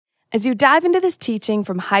As you dive into this teaching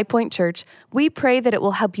from High Point Church, we pray that it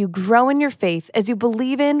will help you grow in your faith as you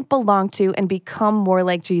believe in, belong to, and become more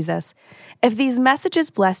like Jesus. If these messages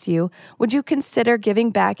bless you, would you consider giving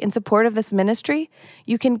back in support of this ministry?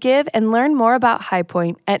 You can give and learn more about High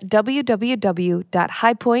Point at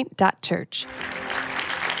www.highpoint.church.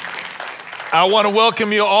 I want to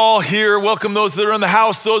welcome you all here. Welcome those that are in the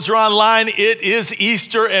house, those who are online. It is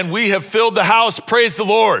Easter, and we have filled the house. Praise the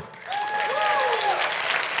Lord.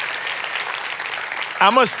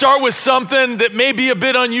 I'm going to start with something that may be a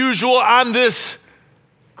bit unusual on this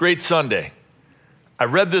great Sunday. I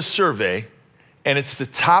read this survey, and it's the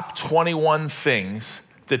top 21 things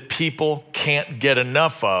that people can't get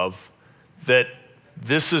enough of, that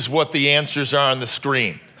this is what the answers are on the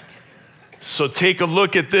screen. So take a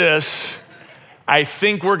look at this. I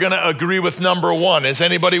think we're going to agree with number one. Is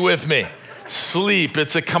anybody with me? Sleep.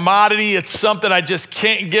 It's a commodity. It's something I just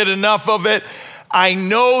can't get enough of it. I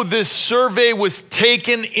know this survey was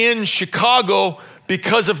taken in Chicago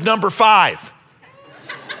because of number 5.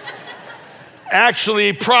 Actually,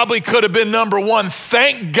 it probably could have been number 1.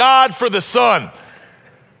 Thank God for the sun.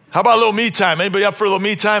 How about a little me time? Anybody up for a little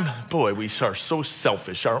me time? Boy, we are so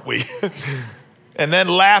selfish, aren't we? And then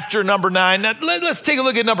laughter, number 9. Now, let's take a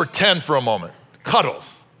look at number 10 for a moment. Cuddles.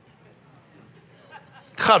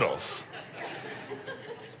 Cuddles.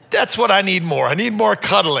 That's what I need more. I need more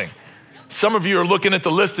cuddling. Some of you are looking at the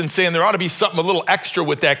list and saying there ought to be something a little extra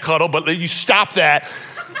with that cuddle, but you stop that.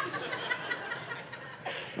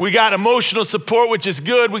 We got emotional support, which is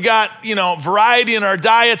good. We got, variety in our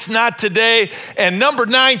diets, not today. And number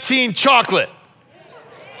 19, chocolate.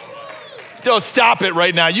 Don't stop it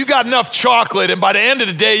right now. You got enough chocolate, and by the end of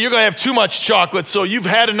the day, you're going to have too much chocolate, so you've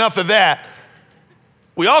had enough of that.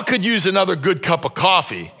 We all could use another good cup of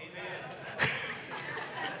coffee.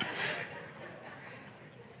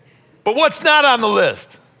 But what's not on the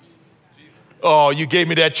list? Oh, you gave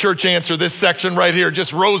me that church answer. This section right here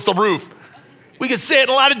just rose the roof. We could say it in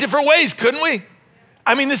a lot of different ways, couldn't we?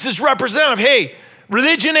 I mean, this is representative. Hey,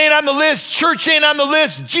 religion ain't on the list. Church ain't on the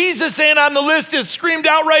list. Jesus ain't on the list. Is screamed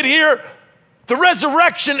out right here. The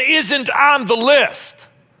resurrection isn't on the list.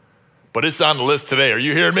 But it's on the list today. Are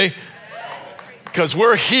you hearing me? Because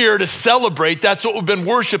we're here to celebrate. That's what we've been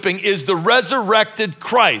worshiping, is the resurrected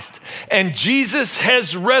Christ. And Jesus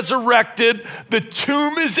has resurrected. The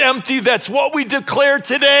tomb is empty. That's what we declare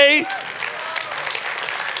today.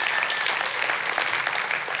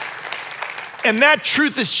 And that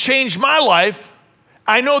truth has changed my life.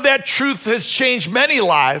 I know that truth has changed many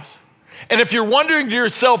lives. And if you're wondering to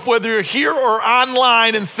yourself whether you're here or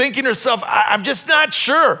online and thinking to yourself, I'm just not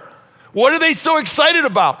sure. What are they so excited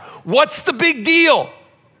about? What's the big deal?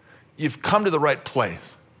 You've come to the right place,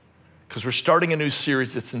 because we're starting a new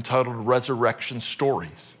series that's entitled Resurrection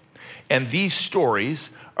Stories. And these stories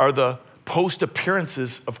are the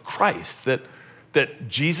post-appearances of Christ, that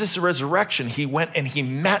Jesus' resurrection, he went and he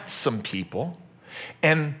met some people,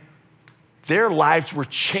 and their lives were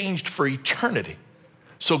changed for eternity.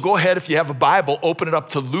 So go ahead, if you have a Bible, open it up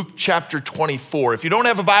to Luke chapter 24. If you don't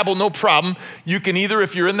have a Bible, no problem. You can either,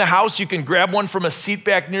 if you're in the house, you can grab one from a seat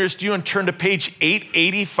back nearest you and turn to page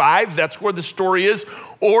 885. That's where the story is.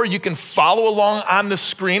 Or you can follow along on the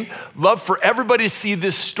screen. Love for everybody to see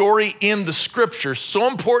this story in the scripture. So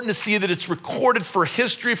important to see that it's recorded for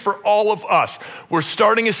history for all of us. We're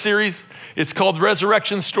starting a series. It's called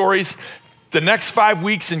Resurrection Stories. The next 5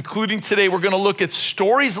 weeks, including today, we're going to look at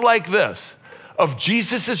stories like this, of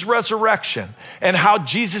Jesus' resurrection and how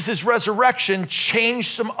Jesus' resurrection changed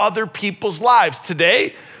some other people's lives.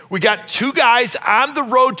 Today, we got 2 guys on the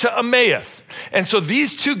road to Emmaus. And so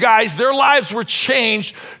these 2 guys, their lives were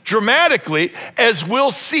changed dramatically, as we'll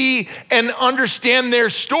see and understand their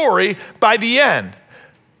story by the end.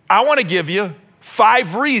 I want to give you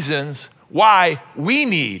 5 reasons why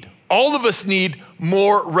all of us need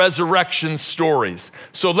more resurrection stories.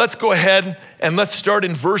 So let's go ahead and let's start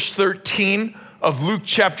in verse 13 of Luke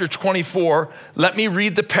chapter 24. Let me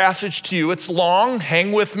read the passage to you. It's long,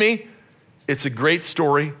 hang with me. It's a great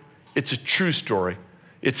story. It's a true story.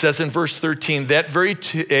 It says in verse 13, that very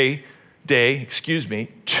day,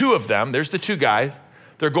 2 of them, there's the 2 guys,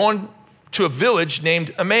 they're going to a village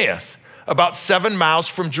named Emmaus, about 7 miles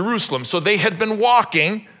from Jerusalem. So they had been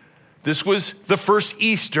walking. This was the first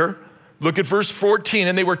Easter. Look at verse 14,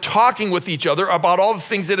 and they were talking with each other about all the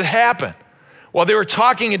things that had happened. While they were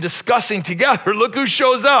talking and discussing together, look who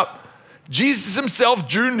shows up. Jesus himself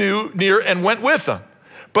drew near and went with them.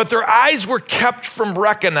 But their eyes were kept from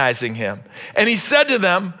recognizing him. And he said to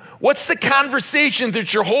them, what's the conversation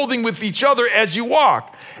that you're holding with each other as you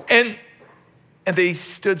walk? And they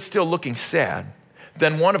stood still looking sad.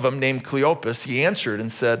 Then one of them, named Cleopas, he answered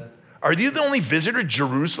and said, Are you the only visitor to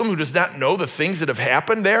Jerusalem who does not know the things that have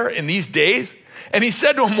happened there in these days? And he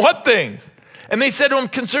said to him, what things? And they said to him,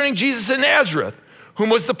 concerning Jesus of Nazareth, whom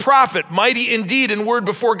was the prophet, mighty in deed and word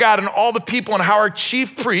before God and all the people, and how our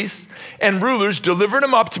chief priests and rulers delivered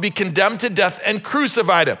him up to be condemned to death and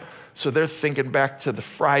crucified him. So they're thinking back to the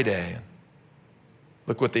Friday.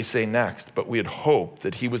 Look what they say next. But we had hoped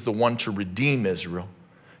that he was the one to redeem Israel.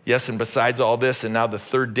 Yes, and besides all this, and now the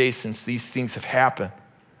third day since these things have happened.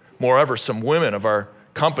 Moreover, some women of our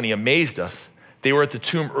company amazed us. They were at the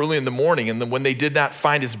tomb early in the morning, and then when they did not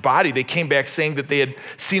find his body, they came back saying that they had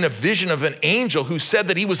seen a vision of an angel who said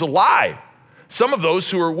that he was alive. Some of those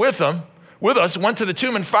who were with us, went to the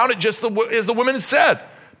tomb and found it just as the women said.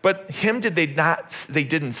 But him they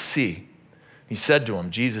didn't see. He said to them,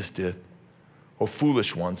 Jesus did, O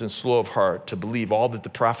foolish ones and slow of heart to believe all that the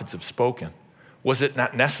prophets have spoken. Was it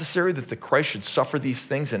not necessary that the Christ should suffer these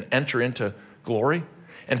things and enter into glory?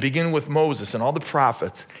 And beginning with Moses and all the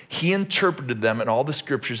prophets, he interpreted them in all the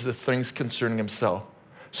scriptures, the things concerning himself.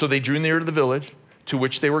 So they drew near to the village to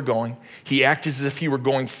which they were going. He acted as if he were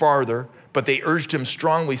going farther, but they urged him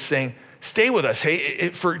strongly, saying, stay with us,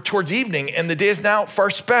 for towards evening, and the day is now far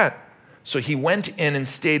spent. So he went in and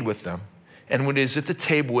stayed with them. And when he was at the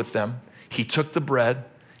table with them, he took the bread,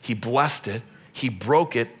 he blessed it, he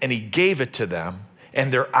broke it, and he gave it to them.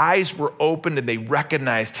 And their eyes were opened, and they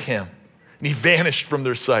recognized him. And he vanished from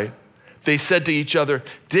their sight. They said to each other,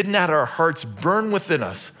 did not our hearts burn within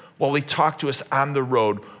us while he talked to us on the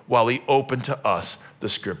road, while he opened to us the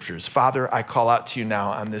scriptures? Father, I call out to you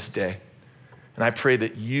now on this day. And I pray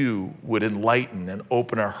that you would enlighten and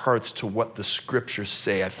open our hearts to what the scriptures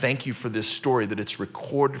say. I thank you for this story, that it's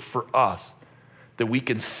recorded for us, that we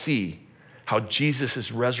can see how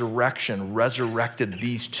Jesus' resurrection resurrected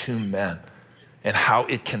these two men and how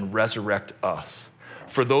it can resurrect us.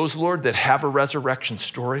 For those, Lord, that have a resurrection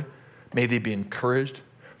story, may they be encouraged.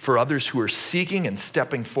 For others who are seeking and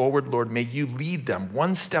stepping forward, Lord, may you lead them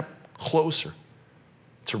one step closer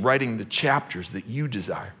to writing the chapters that you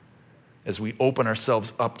desire as we open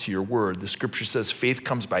ourselves up to your word. The scripture says faith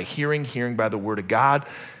comes by hearing, hearing by the word of God.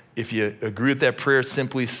 If you agree with that prayer,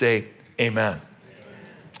 simply say amen.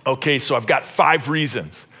 Okay, so I've got 5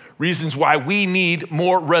 reasons why we need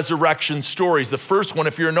more resurrection stories. The first one,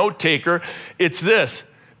 if you're a note taker, it's this.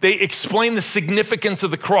 They explain the significance of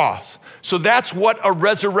the cross. So that's what a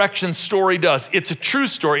resurrection story does. It's a true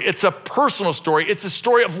story. It's a personal story. It's a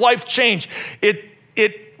story of life change. It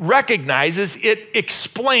recognizes, it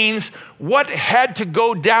explains what had to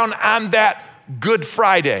go down on that Good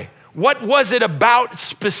Friday. What was it about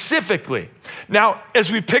specifically? Now,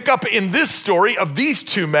 as we pick up in this story of these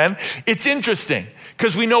two men, it's interesting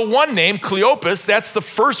because we know one name, Cleopas, that's the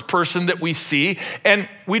first person that we see, and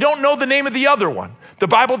we don't know the name of the other one. The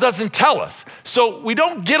Bible doesn't tell us. So we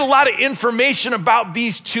don't get a lot of information about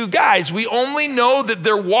these two guys. We only know that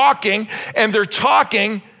they're walking and they're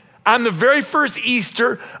talking on the very first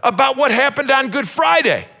Easter about what happened on Good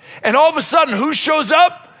Friday. And all of a sudden, who shows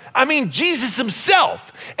up? I mean, Jesus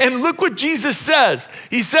himself. And look what Jesus says.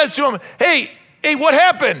 He says to him, hey, what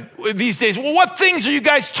happened these days? Well, what things are you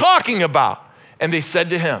guys talking about? And they said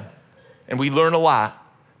to him, and we learn a lot,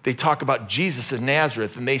 they talk about Jesus of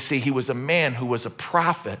Nazareth, and they say he was a man who was a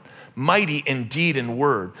prophet, mighty in deed and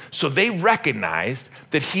word. So they recognized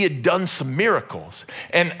that he had done some miracles.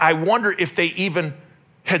 And I wonder if they even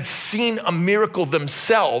had seen a miracle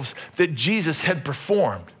themselves that Jesus had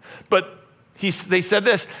performed. But they said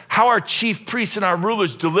this, how our chief priests and our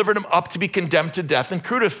rulers delivered him up to be condemned to death and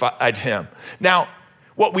crucified him. Now,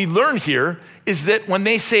 what we learn here is that when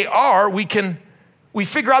they say we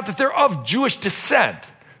figure out that they're of Jewish descent.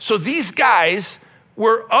 So these guys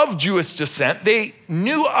were of Jewish descent. They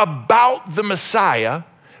knew about the Messiah,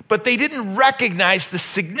 but they didn't recognize the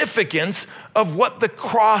significance of what the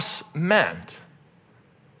cross meant.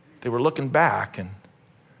 They were looking back and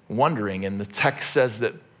wondering, and the text says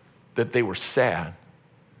that they were sad.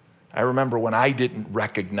 I remember when I didn't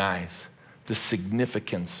recognize the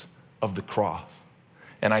significance of the cross.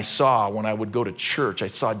 And I saw, when I would go to church, I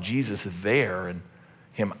saw Jesus there and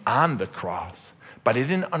him on the cross, but I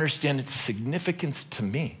didn't understand its significance to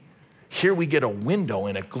me. Here we get a window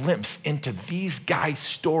and a glimpse into these guys'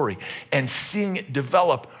 story and seeing it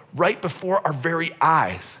develop right before our very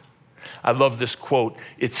eyes. I love this quote.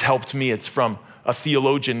 It's helped me. It's from a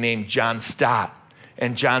theologian named John Stott.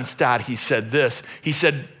 And John Stott, he said this. He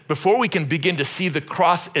said, before we can begin to see the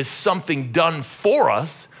cross as something done for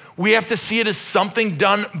us, we have to see it as something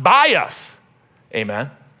done by us.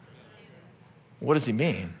 Amen. What does he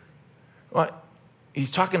mean? Well, he's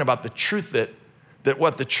talking about the truth that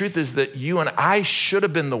what the truth is that you and I should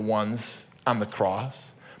have been the ones on the cross,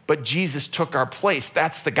 but Jesus took our place.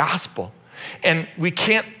 That's the gospel. And we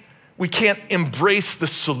can't embrace the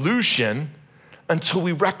solution until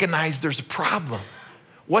we recognize there's a problem.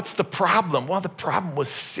 What's the problem? Well, the problem was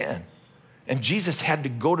sin. And Jesus had to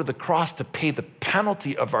go to the cross to pay the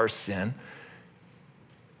penalty of our sin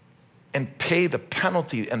and pay the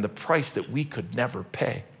penalty and the price that we could never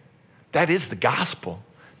pay. That is the gospel.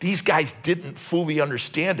 These guys didn't fully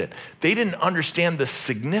understand it. They didn't understand the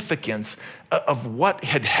significance of what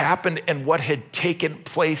had happened and what had taken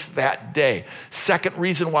place that day. Second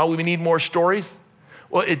reason why we need more stories,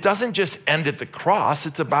 well, it doesn't just end at the cross.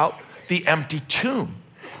 It's about the empty tomb.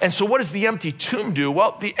 And so what does the empty tomb do?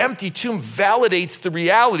 Well, the empty tomb validates the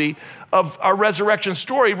reality of our resurrection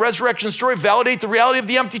story. Resurrection story validates the reality of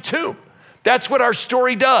the empty tomb. That's what our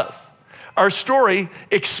story does. Our story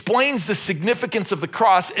explains the significance of the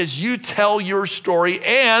cross as you tell your story,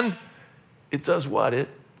 and it does what? It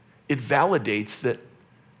validates that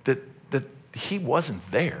he wasn't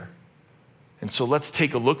there. And so let's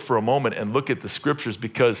take a look for a moment and look at the scriptures,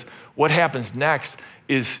 because what happens next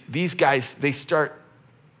is these guys, they start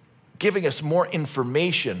giving us more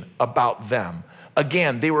information about them.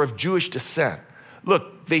 Again, they were of Jewish descent.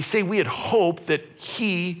 Look, they say we had hoped that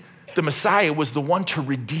he, the Messiah, was the one to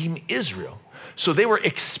redeem Israel. So they were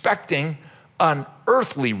expecting an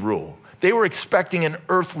earthly rule. They were expecting an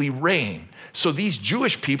earthly reign. So these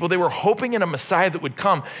Jewish people, they were hoping in a Messiah that would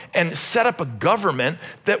come and set up a government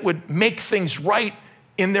that would make things right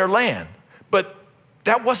in their land. But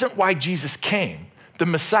that wasn't why Jesus came. The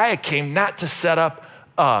Messiah came not to set up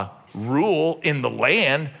a rule in the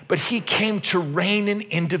land, but he came to reign in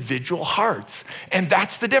individual hearts. And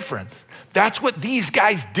that's the difference. That's what these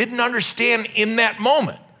guys didn't understand in that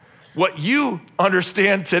moment. What you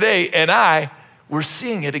understand today, and we're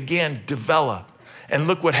seeing it again develop. And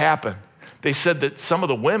look what happened. They said that some of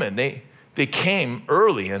the women, they came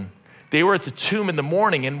early and they were at the tomb in the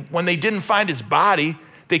morning. And when they didn't find his body,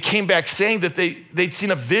 they came back saying that they'd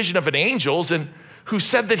seen a vision of an angel and who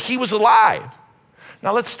said that he was alive.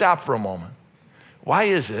 Now let's stop for a moment. Why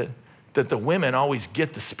is it that the women always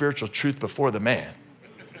get the spiritual truth before the man?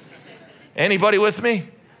 Anybody with me?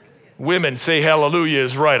 Women say hallelujah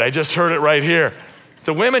is right. I just heard it right here.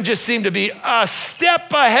 The women just seem to be a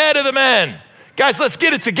step ahead of the men. Guys, let's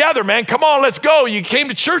get it together, man. Come on, let's go. You came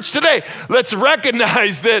to church today. Let's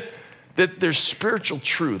recognize that there's spiritual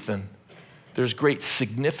truth and there's great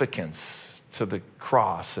significance to the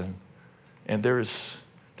cross. And there's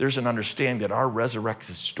an understanding that our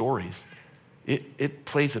resurrected stories, it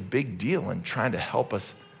plays a big deal in trying to help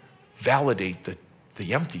us validate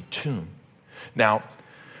the empty tomb. Now,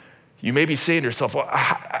 you may be saying to yourself, well,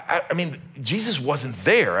 I mean, Jesus wasn't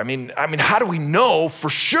there. I mean, how do we know for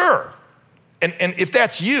sure? And if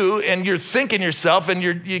that's you and you're thinking yourself and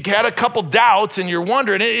you had a couple doubts and you're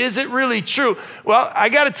wondering, is it really true? Well, I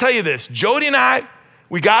got to tell you this. Jody and I,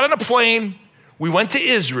 we got on a plane. We went to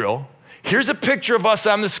Israel. Here's a picture of us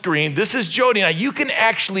on the screen. This is Jody and I. You can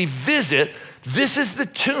actually visit. This is the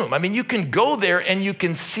tomb. I mean, you can go there and you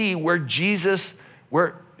can see where Jesus,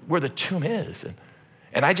 where the tomb is.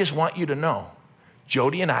 And I just want you to know,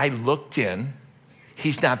 Jody and I looked in.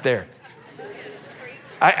 He's not there.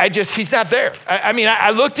 He's not there.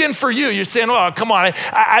 I looked in for you. You're saying, oh, come on.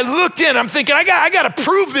 I looked in. I'm thinking, I got to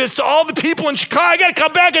prove this to all the people in Chicago. I got to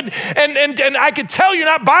come back and I can tell you're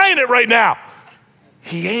not buying it right now.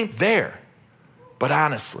 He ain't there. But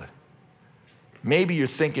honestly, maybe you're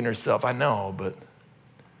thinking to yourself, I know,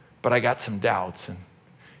 but I got some doubts. And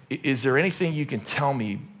is there anything you can tell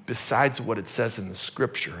me besides what it says in the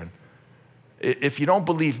scripture? And if you don't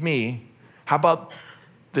believe me, how about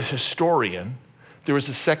the historian? There was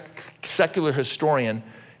a secular historian,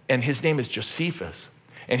 and his name is Josephus.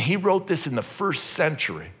 And he wrote this in the 1st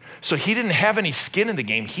century. So he didn't have any skin in the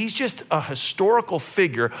game. He's just a historical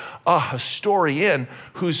figure, a historian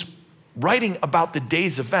who's writing about the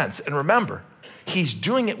day's events. And remember, he's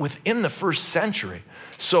doing it within the 1st century.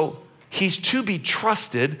 So he's to be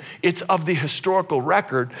trusted. It's of the historical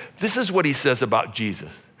record. This is what he says about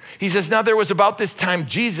Jesus. He says, now there was about this time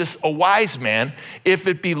Jesus, a wise man, if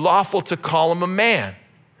it be lawful to call him a man.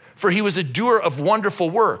 For he was a doer of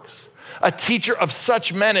wonderful works, a teacher of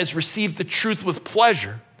such men as received the truth with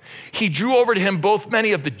pleasure. He drew over to him both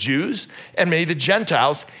many of the Jews and many of the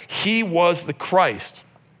Gentiles. He was the Christ.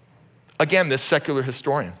 Again, this secular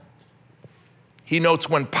historian. He notes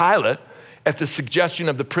when Pilate, at the suggestion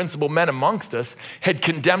of the principal men amongst us, had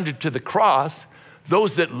condemned him to the cross,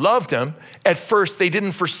 those that loved him, at first they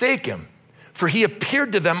didn't forsake him, For he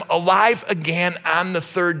appeared to them alive again on the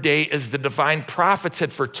third day as the divine prophets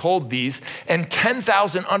had foretold these, and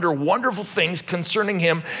 10,000 under wonderful things concerning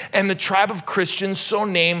him and the tribe of Christians so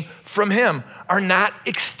named from him are not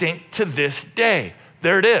extinct to this day.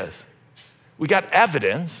 There it is. We got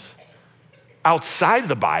evidence outside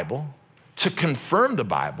the Bible to confirm the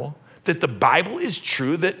Bible, that the Bible is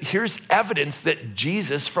true, that here's evidence that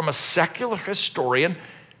Jesus, from a secular historian,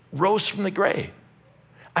 rose from the grave.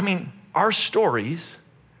 I mean, our stories,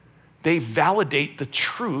 they validate the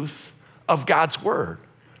truth of God's word.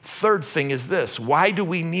 Third thing is this: why do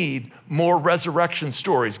we need more resurrection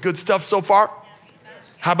stories? Good stuff so far?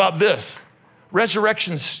 How about this?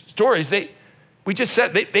 Resurrection stories, we just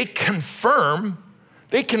said they confirm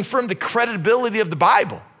the credibility of the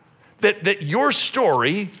Bible. That your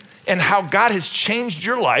story and how God has changed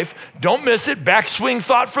your life, don't miss it, backswing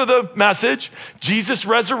thought for the message. Jesus'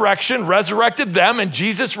 resurrection resurrected them, and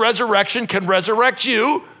Jesus' resurrection can resurrect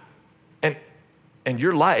you. And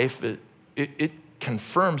your life, it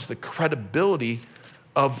confirms the credibility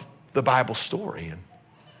of the Bible story.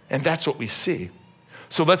 And that's what we see.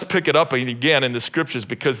 So let's pick it up again in the scriptures,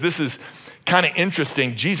 because this is kind of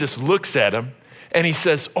interesting. Jesus looks at him and he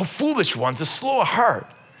says, "Oh, foolish ones, a slow of heart."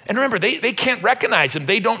 And remember, they can't recognize him.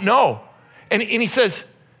 They don't know. And he says,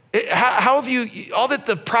 how have you, all that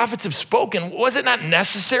the prophets have spoken, was it not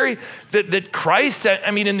necessary that Christ,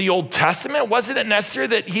 in the Old Testament, wasn't it necessary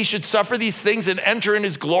that he should suffer these things and enter in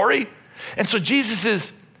his glory? And so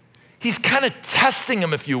Jesus he's kind of testing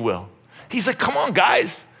him, if you will. He's like, come on,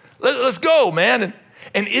 guys, let's go, man.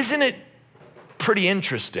 And isn't it pretty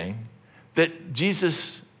interesting that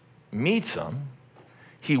Jesus meets them,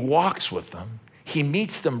 he walks with them, he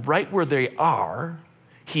meets them right where they are.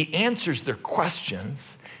 He answers their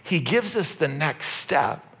questions. He gives us the next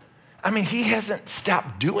step. He hasn't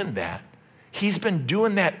stopped doing that. He's been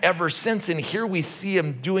doing that ever since. And here we see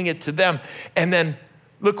him doing it to them. And then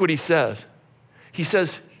look what he says. He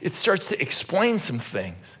says, it starts to explain some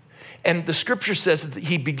things. And the scripture says that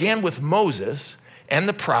he began with Moses and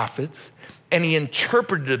the prophets, and he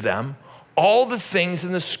interpreted to them all the things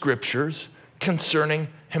in the scriptures concerning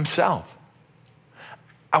himself.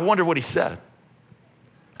 I wonder what he said.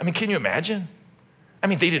 Can you imagine?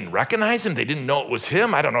 They didn't recognize him. They didn't know it was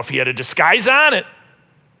him. I don't know if he had a disguise on it.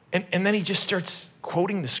 And then he just starts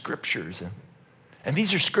quoting the scriptures. And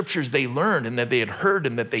these are scriptures they learned and that they had heard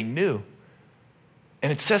and that they knew.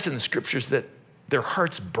 And it says in the scriptures that their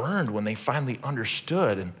hearts burned when they finally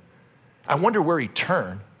understood. And I wonder where he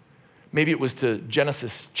turned. Maybe it was to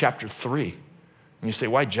Genesis chapter 3. And you say,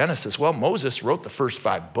 why Genesis? Well, Moses wrote the first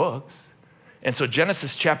 5 books. And so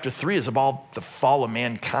Genesis chapter 3 is about the fall of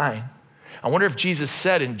mankind. I wonder if Jesus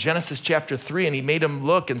said in Genesis chapter 3, and he made him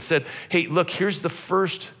look and said, hey, look, here's the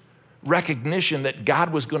first recognition that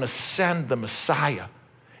God was going to send the Messiah.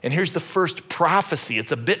 And here's the first prophecy.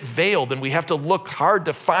 It's a bit veiled, and we have to look hard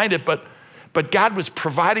to find it, but God was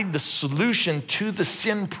providing the solution to the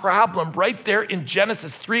sin problem right there in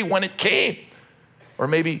Genesis 3 when it came. Or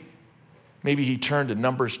maybe he turned to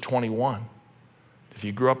Numbers 21. If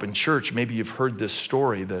you grew up in church, maybe you've heard this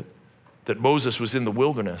story that Moses was in the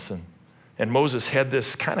wilderness and Moses had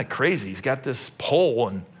this kind of crazy. He's got this pole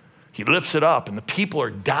and he lifts it up and the people are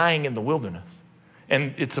dying in the wilderness.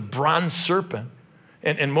 And it's a bronze serpent.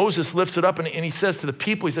 And Moses lifts it up and he says to the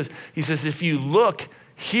people, he says, if you look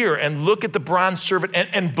here and look at the bronze serpent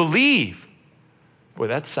and believe. Boy,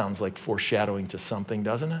 that sounds like foreshadowing to something,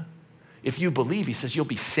 doesn't it? If you believe, he says, you'll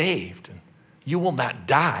be saved and you will not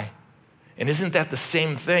die. And isn't that the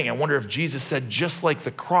same thing? I wonder if Jesus said, just like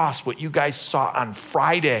the cross, what you guys saw on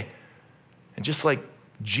Friday, and just like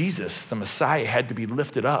Jesus, the Messiah, had to be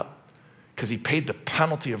lifted up because he paid the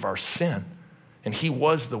penalty of our sin. And he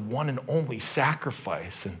was the one and only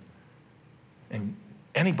sacrifice. And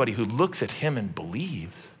anybody who looks at him and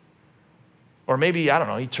believes, or maybe, I don't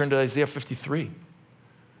know, he turned to Isaiah 53.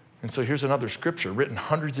 And so here's another scripture written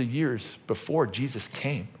hundreds of years before Jesus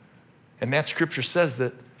came. And that scripture says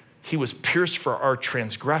that he was pierced for our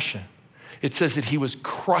transgression. It says that he was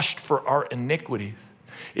crushed for our iniquities.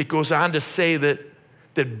 It goes on to say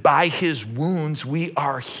that by his wounds we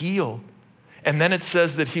are healed. And then it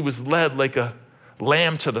says that he was led like a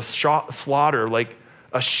lamb to the slaughter, like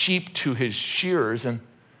a sheep to his shearers, and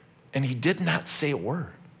he did not say a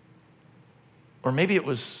word. Or maybe it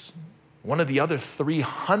was one of the other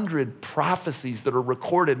 300 prophecies that are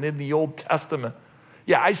recorded in the Old Testament.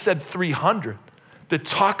 Yeah, I said 300. That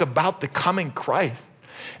talk about the coming Christ.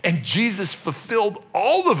 And Jesus fulfilled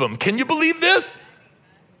all of them. Can you believe this?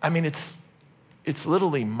 It's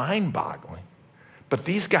literally mind-boggling. But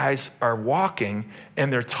these guys are walking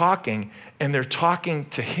and they're talking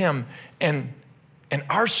to him. And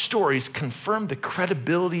our stories confirm the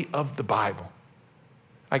credibility of the Bible.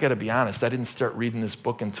 I got to be honest, I didn't start reading this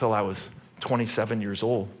book until I was 27 years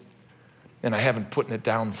old. And I haven't put it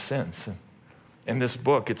down since. In this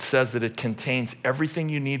book, it says that it contains everything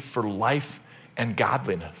you need for life and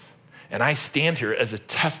godliness. And I stand here as a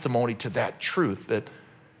testimony to that truth,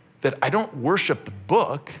 that I don't worship the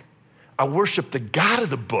book, I worship the God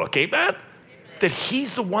of the book, amen? That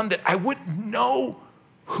he's the one that I wouldn't know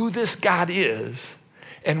who this God is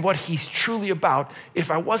and what he's truly about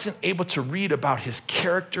if I wasn't able to read about his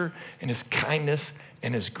character and his kindness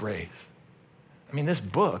and his grace. I mean, this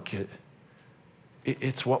book,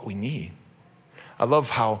 it's what we need. I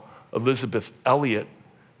love how Elizabeth Elliot,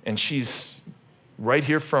 and she's right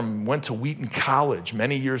here went to Wheaton College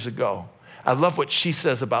many years ago. I love what she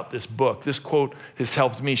says about this book. This quote has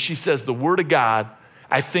helped me. She says, the word of God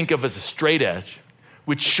I think of as a straight edge,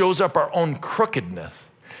 which shows up our own crookedness.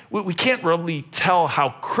 We can't really tell how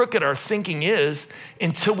crooked our thinking is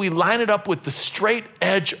until we line it up with the straight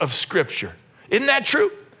edge of Scripture. Isn't that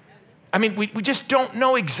true? I mean, we just don't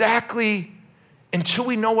know exactly until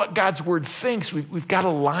we know what God's word thinks. We've got to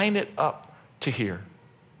line it up to here.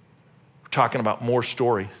 We're talking about more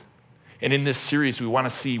stories. And in this series, we want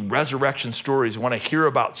to see resurrection stories. We want to hear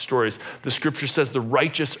about stories. The Scripture says the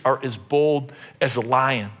righteous are as bold as a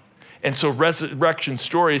lion. And so resurrection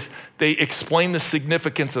stories, they explain the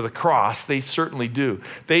significance of the cross. They certainly do.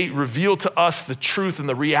 They reveal to us the truth and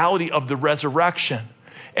the reality of the resurrection.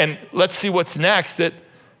 And let's see what's next, that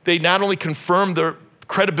they not only confirm the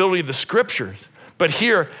credibility of the Scriptures, but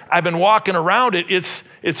here, I've been walking around it.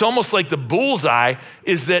 It's almost like the bullseye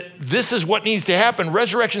is that this is what needs to happen.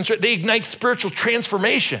 Resurrection, they ignite spiritual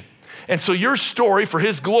transformation. And so your story for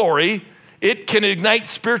his glory, it can ignite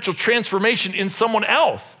spiritual transformation in someone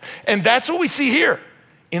else. And that's what we see here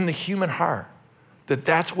in the human heart,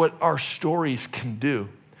 that's what our stories can do.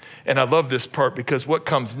 And I love this part because what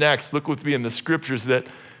comes next, look with me in the Scriptures, that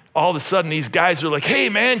all of a sudden these guys are like, hey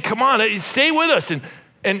man, come on, stay with us.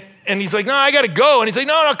 And he's like, no, I got to go. And he's like,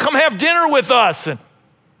 no, come have dinner with us. And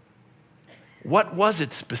what was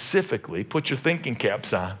it specifically? Put your thinking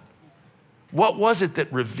caps on. What was it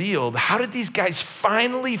that revealed? How did these guys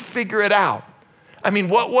finally figure it out? I mean,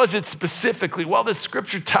 what was it specifically? Well, the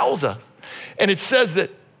Scripture tells us. And it says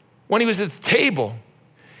that when he was at the table,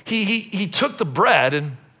 he took the bread,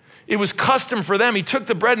 and it was custom for them. He took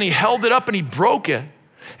the bread and he held it up and he broke it.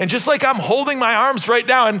 And just like I'm holding my arms right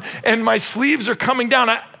now and my sleeves are coming down,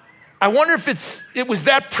 I wonder if it was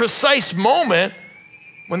that precise moment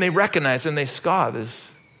when they recognized and they saw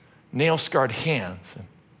this nail-scarred hands.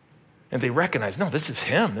 And they recognized, no, this is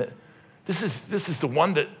him. This is the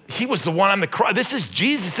one he was the one on the cross. This is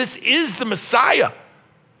Jesus. This is the Messiah.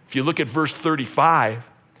 If you look at verse 35,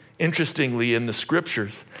 interestingly in the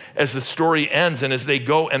Scriptures, as the story ends and as they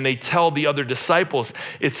go and they tell the other disciples,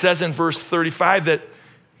 it says in verse 35 that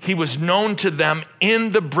he was known to them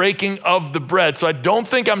in the breaking of the bread. So I don't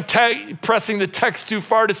think I'm pressing the text too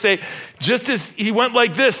far to say, just as he went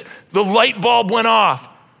like this, the light bulb went off.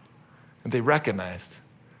 And they recognized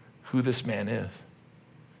who this man is.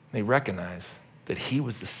 They recognized that he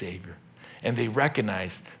was the Savior. And they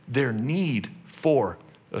recognized their need for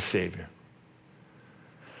a Savior.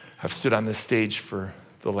 I've stood on this stage for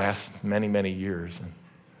the last many, many years. And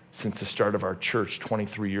since the start of our church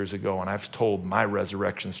 23 years ago, and I've told my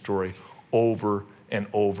resurrection story over and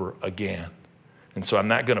over again. And so I'm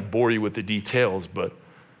not going to bore you with the details, but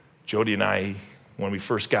Jody and I, when we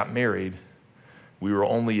first got married, we were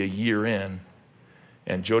only a year in,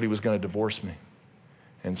 and Jody was going to divorce me.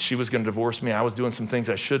 And she was going to divorce me. I was doing some things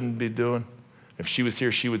I shouldn't be doing. If she was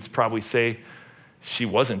here, she would probably say she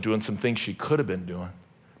wasn't doing some things she could have been doing.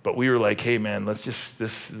 But we were like, hey man, let's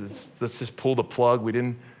just pull the plug. We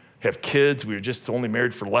didn't have kids. We were just only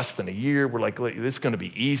married for less than a year. We're like, this is going to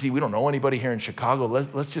be easy. We don't know anybody here in Chicago.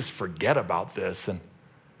 Let's just forget about this. And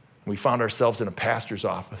we found ourselves in a pastor's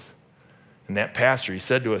office. And that pastor, he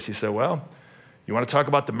said to us, he said, well, you want to talk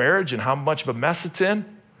about the marriage and how much of a mess it's in?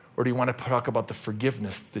 Or do you want to talk about the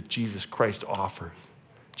forgiveness that Jesus Christ offers?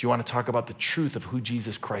 Do you want to talk about the truth of who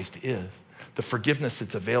Jesus Christ is? The forgiveness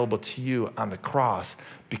that's available to you on the cross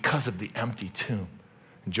because of the empty tomb.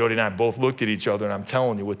 And Jody and I both looked at each other, and I'm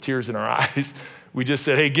telling you, with tears in our eyes, we just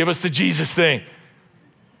said, hey, give us the Jesus thing.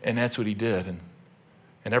 And that's what he did.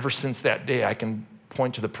 And ever since that day, I can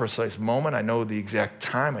point to the precise moment. I know the exact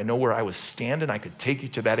time. I know where I was standing. I could take you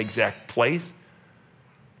to that exact place.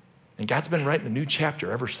 And God's been writing a new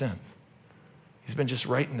chapter ever since. He's been just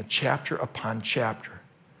writing a chapter upon chapter.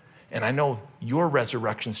 And I know your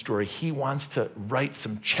resurrection story, he wants to write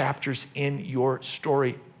some chapters in your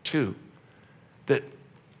story too.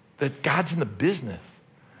 That God's in the business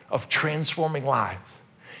of transforming lives.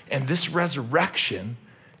 And this resurrection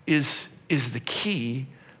is the key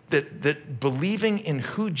that believing in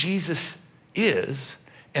who Jesus is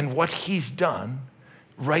and what he's done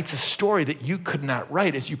writes a story that you could not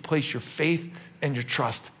write as you place your faith and your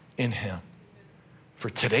trust in him. For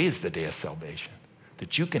today is the day of salvation,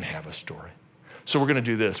 that you can have a story. So we're gonna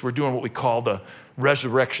do this. We're doing what we call the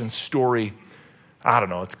resurrection story. I don't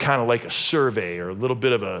know, it's kind of like a survey or a little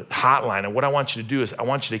bit of a hotline. And what I want you to do is I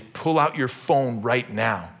want you to pull out your phone right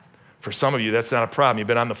now. For some of you, that's not a problem. You've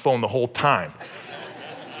been on the phone the whole time.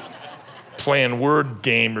 Playing word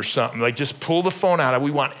game or something. Like just pull the phone out. We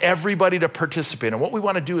want everybody to participate. And what we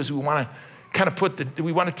want to do is we want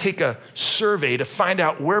to take a survey to find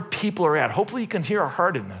out where people are at. Hopefully you can hear our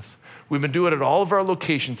heart in this. We've been doing it at all of our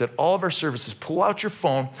locations, at all of our services. Pull out your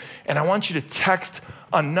phone, and I want you to text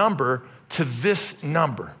a number to this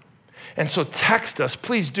number. And so text us,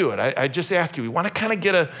 please do it. I just ask you, we want to kind of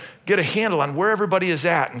get a handle on where everybody is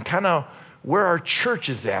at and kind of where our church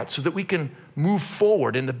is at so that we can move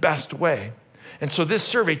forward in the best way. And so this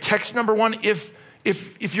survey, text number 1, if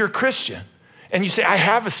you're a Christian and you say, I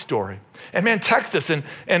have a story. And man, text us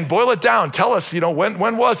and boil it down. Tell us,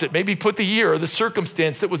 when was it? Maybe put the year or the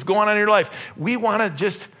circumstance that was going on in your life. We want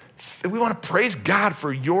to praise God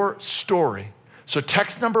for your story. So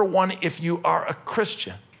text number 1 if you are a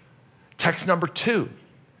Christian. Text number 2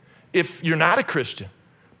 if you're not a Christian,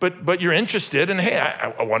 but you're interested and hey,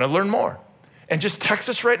 I want to learn more. And just text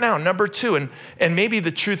us right now, number 2. And maybe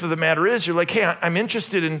the truth of the matter is you're like, hey, I'm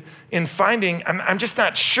interested in finding, I'm just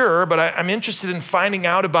not sure, but I'm interested in finding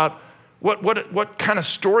out about what kind of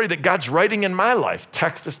story that God's writing in my life.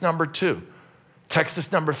 Text us number 2. Text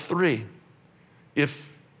us number 3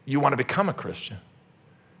 if you want to become a Christian.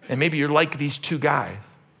 And maybe you're like these 2 guys.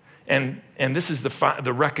 And this is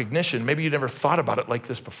the recognition. Maybe you never thought about it like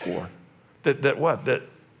this before.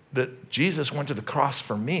 That Jesus went to the cross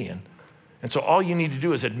for me. And so all you need to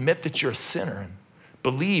do is admit that you're a sinner and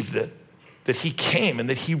believe that he came and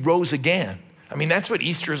that he rose again. I mean, that's what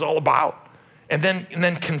Easter is all about. And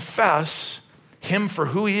then confess him for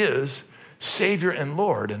who he is, Savior and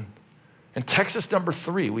Lord. And text us number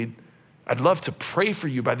 3. I'd love to pray for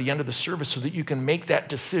you by the end of the service so that you can make that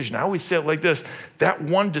decision. I always say it like this, that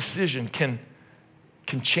one decision can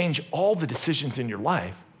change all the decisions in your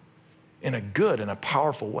life in a good and a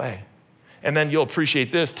powerful way. And then you'll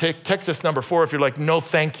appreciate this. Text us number 4 if you're like, no,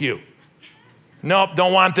 thank you. Nope,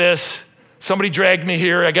 don't want this. Somebody dragged me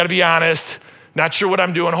here. I got to be honest. Not sure what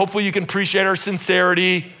I'm doing. Hopefully you can appreciate our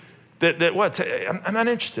sincerity. I'm not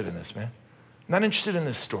interested in this, man. I'm not interested in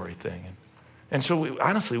this story thing. And so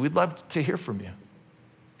honestly, we'd love to hear from you.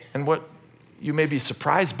 And what you may be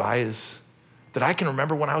surprised by is that I can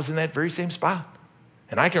remember when I was in that very same spot.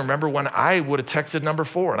 And I can remember when I would have texted number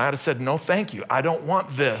 4 and I'd have said, no, thank you. I don't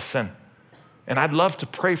want this. And I'd love to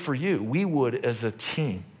pray for you. We would as a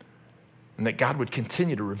team. And that God would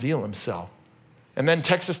continue to reveal himself. And then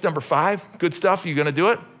text us number 5. Good stuff. You gonna do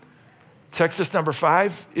it? Text us number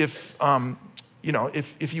 5 if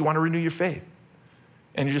you want to renew your faith.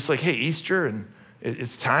 And you're just like, hey, Easter, and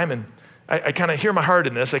it's time. And I kind of hear my heart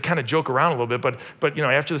in this. I kind of joke around a little bit, but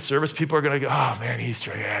after the service, people are going to go, oh man,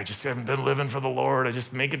 Easter, yeah, I just haven't been living for the Lord. I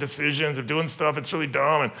just making decisions. I'm doing stuff. It's really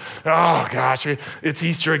dumb. And oh gosh, it's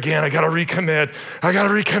Easter again. I got to recommit.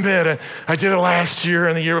 And I did it last year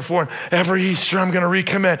and the year before. And every Easter, I'm going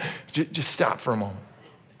to recommit. Just stop for a moment.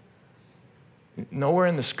 Nowhere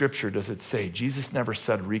in the scripture does it say, Jesus never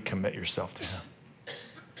said recommit yourself to him.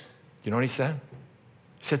 You know what he said?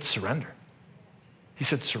 He said surrender. He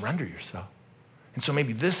said surrender yourself. And so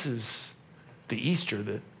maybe this is the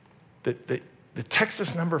Easter that text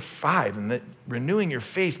us number 5, and that renewing your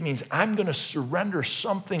faith means I'm going to surrender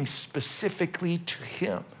something specifically to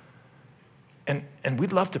him. And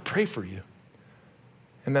we'd love to pray for you.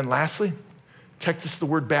 And then lastly, text us the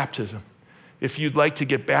word baptism. If you'd like to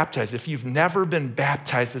get baptized, if you've never been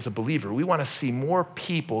baptized as a believer, we want to see more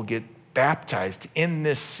people get baptized in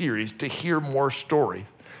this series to hear more stories.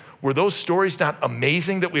 Were those stories not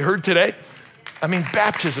amazing that we heard today? I mean,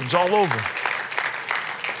 baptisms all over.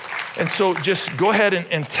 And so just go ahead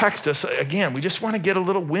and text us. Again, we just want to get a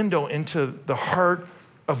little window into the heart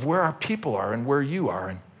of where our people are and where you are,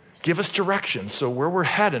 and give us direction. So where we're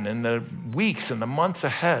heading in the weeks and the months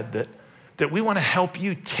ahead, that we want to help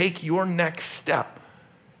you take your next step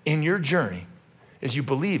in your journey as you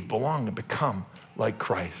believe, belong, and become like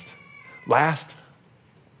Christ. Last,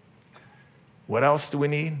 what else do we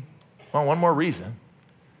need? Well, one more reason.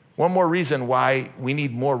 One more reason why we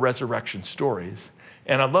need more resurrection stories,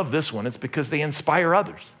 and I love this one, it's because they inspire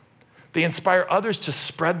others. They inspire others to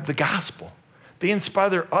spread the gospel. They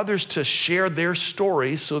inspire others to share their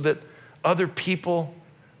stories so that other people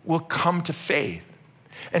will come to faith.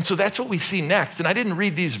 And so that's what we see next. And I didn't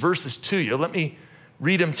read these verses to you. Let me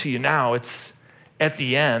read them to you now. It's at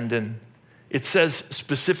the end, and it says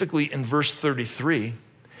specifically in verse 33,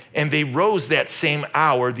 and they rose that same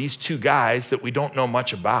hour, these two guys that we don't know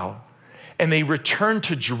much about, and they returned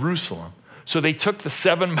to Jerusalem. So they took the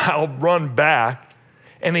 7-mile run back,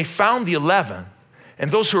 and they found the 11,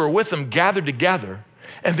 and those who were with them gathered together,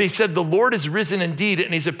 and they said, the Lord is risen indeed,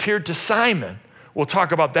 and he's appeared to Simon. We'll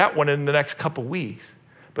talk about that one in the next couple weeks.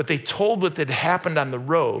 But they told what had happened on the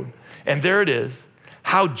road, and there it is,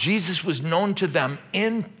 how Jesus was known to them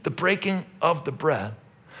in the breaking of the bread.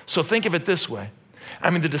 So think of it this way. I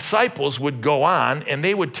mean, the disciples would go on and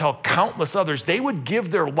they would tell countless others. They would give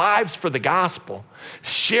their lives for the gospel,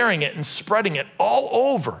 sharing it and spreading it all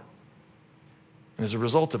over. And as a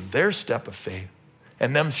result of their step of faith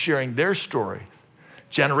and them sharing their stories,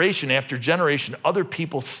 generation after generation, other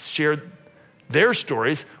people shared their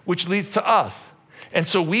stories, which leads to us. And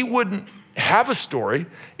so we wouldn't have a story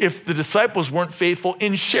if the disciples weren't faithful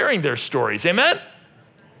in sharing their stories. Amen?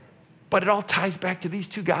 But it all ties back to these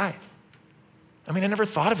two guys. I mean, I never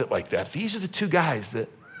thought of it like that. These are the two guys that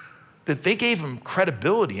they gave them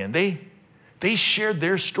credibility, and they shared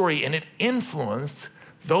their story, and it influenced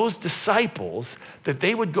those disciples that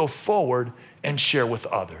they would go forward and share with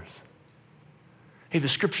others. Hey, the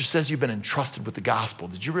scripture says you've been entrusted with the gospel.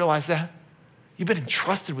 Did you realize that? You've been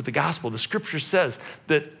entrusted with the gospel. The scripture says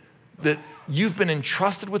that you've been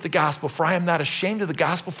entrusted with the gospel, for I am not ashamed of the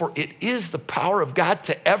gospel, for it is the power of God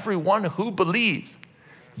to everyone who believes.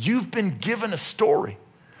 You've been given a story,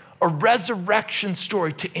 a resurrection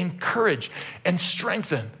story to encourage and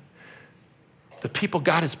strengthen the people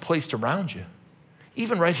God has placed around you,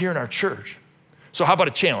 even right here in our church. So how about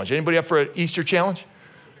a challenge? Anybody up for an Easter challenge?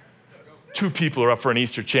 2 people are up for an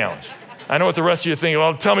Easter challenge. I know what the rest of you are thinking.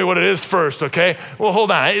 Well, tell me what it is first, okay? Well,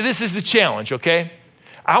 hold on. This is the challenge, okay?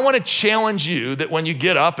 I want to challenge you that when you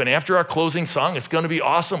get up and after our closing song, it's going to be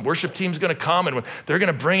awesome. Worship team's going to come and they're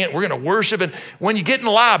going to bring it. We're going to worship. And when you get in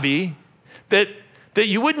the lobby, that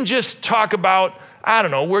you wouldn't just talk about, I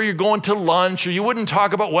don't know, where you're going to lunch, or you wouldn't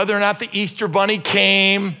talk about whether or not the Easter bunny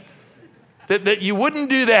came, that you wouldn't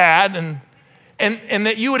do that, and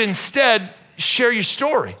that you would instead share your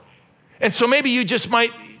story. And so maybe you just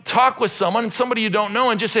might talk with someone, somebody you don't know,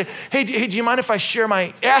 and just say, hey, do you mind if I share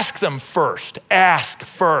ask them first. Ask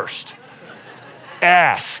first.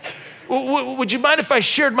 Ask. Would you mind if I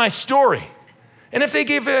shared my story? And if they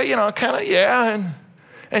gave and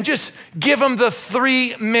just give them the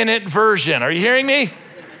 3-minute version. Are you hearing me?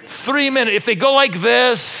 3 minutes. If they go like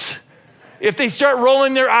this, if they start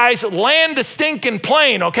rolling their eyes, land the stinking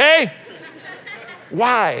plane, okay?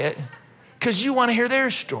 Why? Because you want to hear their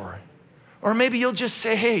story. Or maybe you'll just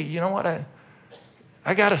say, hey, you know what?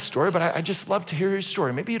 I got a story, but I just love to hear your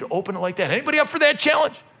story. Maybe you'd open it like that. Anybody up for that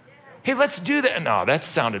challenge? Hey, let's do that. No, that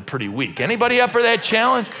sounded pretty weak. Anybody up for that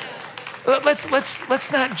challenge? Let's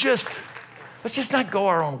just not go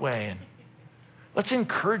our own way, and let's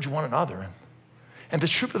encourage one another. And the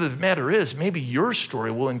truth of the matter is, maybe your story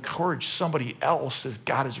will encourage somebody else as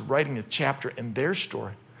God is writing a chapter in their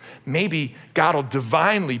story. Maybe God will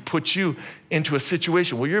divinely put you into a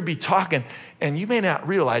situation where you'll be talking and you may not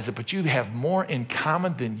realize it, but you have more in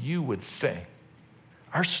common than you would think.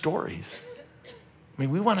 Our stories. I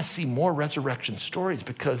mean, we want to see more resurrection stories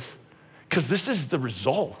because this is the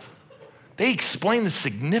result. They explain the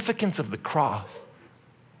significance of the cross.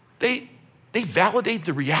 They validate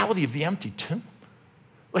the reality of the empty tomb.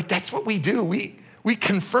 Like, that's what we do. We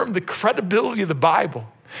confirm the credibility of the Bible.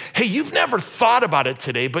 Hey, you've never thought about it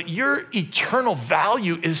today, but your eternal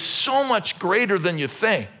value is so much greater than you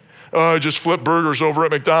think. I just flip burgers over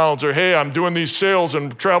at McDonald's, or hey, I'm doing these sales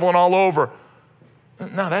and traveling all over.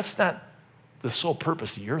 No, that's not the sole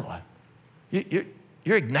purpose of your life.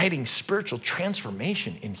 You're igniting spiritual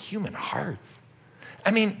transformation in human hearts.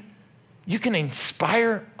 I mean, you can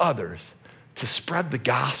inspire others to spread the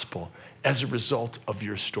gospel as a result of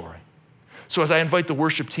your story. So as I invite the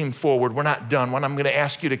worship team forward, we're not done. I'm going to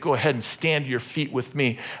ask you to go ahead and stand to your feet with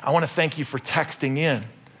me. I want to thank you for texting in.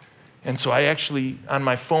 And so I actually, on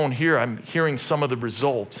my phone here, I'm hearing some of the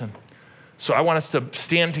results. And so I want us to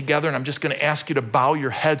stand together, and I'm just going to ask you to bow your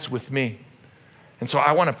heads with me. And so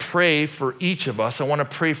I want to pray for each of us. I want to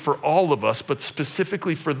pray for all of us, but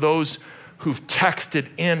specifically for those who've texted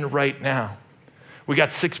in right now. We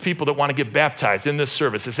got 6 people that want to get baptized in this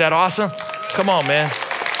service. Is that awesome? Come on, man.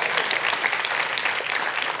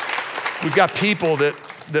 We've got people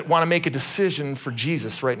that want to make a decision for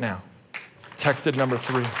Jesus right now. Texted number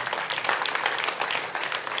 3.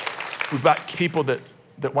 We've got people that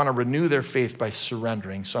want to renew their faith by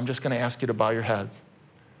surrendering. So I'm just going to ask you to bow your heads.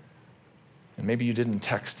 And maybe you didn't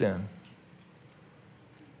text in,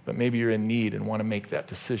 but maybe you're in need and want to make that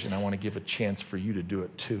decision. I want to give a chance for you to do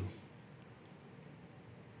it too.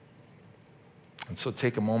 And so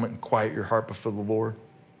take a moment and quiet your heart before the Lord.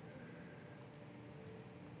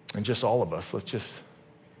 And just all of us, let's just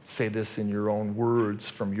say this in your own words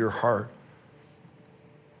from your heart.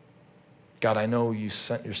 God, I know you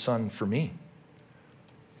sent your son for me.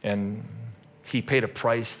 And he paid a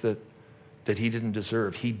price that he didn't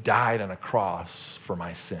deserve. He died on a cross for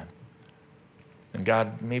my sin. And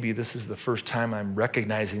God, maybe this is the first time I'm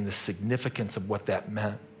recognizing the significance of what that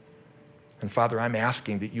meant. And Father, I'm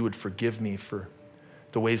asking that you would forgive me for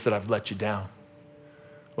the ways that I've let you down.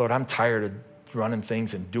 Lord, I'm tired of running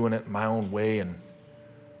things and doing it my own way. And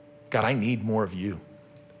God, I need more of you.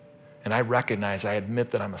 And I recognize, I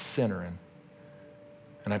admit that I'm a sinner.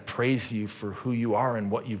 And I praise you for who you are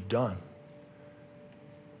and what you've done.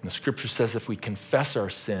 And the scripture says if we confess our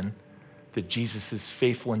sin, that Jesus is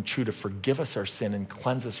faithful and true to forgive us our sin and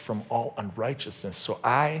cleanse us from all unrighteousness. So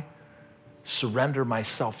I surrender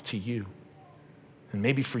myself to you. And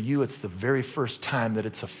maybe for you, it's the very first time that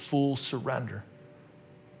it's a full surrender.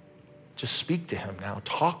 Just speak to him now.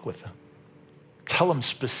 Talk with him. Tell him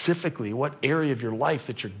specifically what area of your life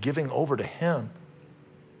that you're giving over to him.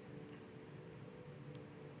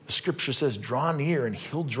 The scripture says, draw near and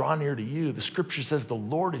he'll draw near to you. The scripture says the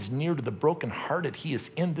Lord is near to the brokenhearted. He is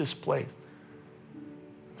in this place.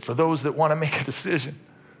 For those that want to make a decision,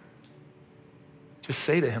 just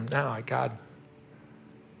say to him now, God,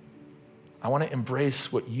 I want to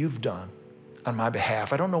embrace what you've done on my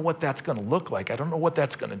behalf. I don't know what that's going to look like. I don't know what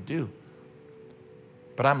that's going to do.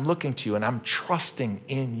 But I'm looking to you and I'm trusting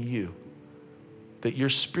in you that your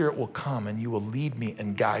spirit will come and you will lead me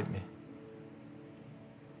and guide me.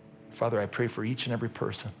 Father, I pray for each and every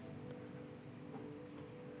person.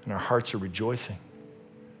 And our hearts are rejoicing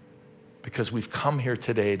because we've come here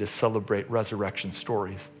today to celebrate resurrection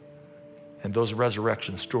stories. And those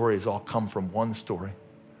resurrection stories all come from one story,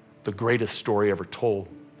 the greatest story ever told.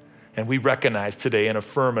 And we recognize today and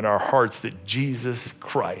affirm in our hearts that Jesus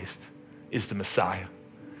Christ is the Messiah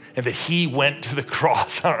and that he went to the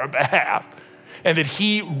cross on our behalf and that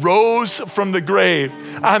he rose from the grave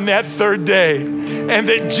on that third day, and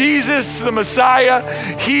that Jesus, the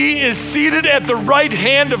Messiah, he is seated at the right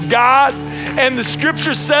hand of God, and the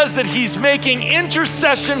scripture says that he's making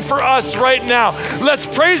intercession for us right now. Let's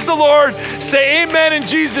praise the Lord, say amen in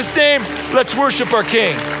Jesus' name. Let's worship our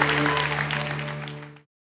King.